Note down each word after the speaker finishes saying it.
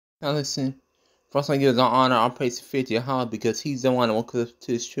Now listen. First one gives our honor, our praise to fear to Yahweh, because he's the one that woke us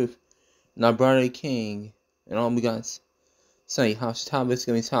to his truth. And our brother King, and all we got. So Yahweh Shah is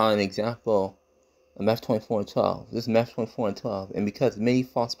going to tell an example of Matthew 24:12. This is Matthew 24:12. And because many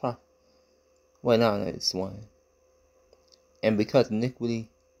false prophets. Wait, no, it's one. And because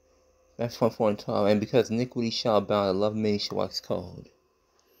iniquity. Matthew 24:12. And because iniquity shall abound, the love of many shall wax cold.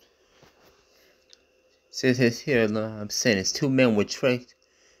 It says here, I'm saying it's 2 men were tricked.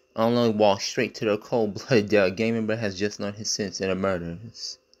 Only walk straight to their cold-blooded death. A gang member has just learned his sins and are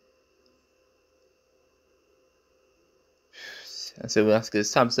murderers. I said, well, that's good.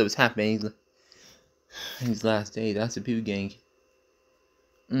 Some stuff is happening in these last days. That's the people gang.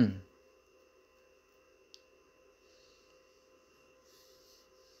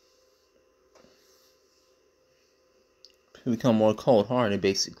 People become more cold-hearted,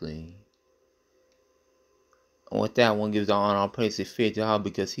 basically. And with that, one gives the honor and praise to fear to God,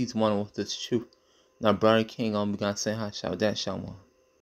 because he's one with this truth. Now, brother King, on begun saying, how shall that shall one.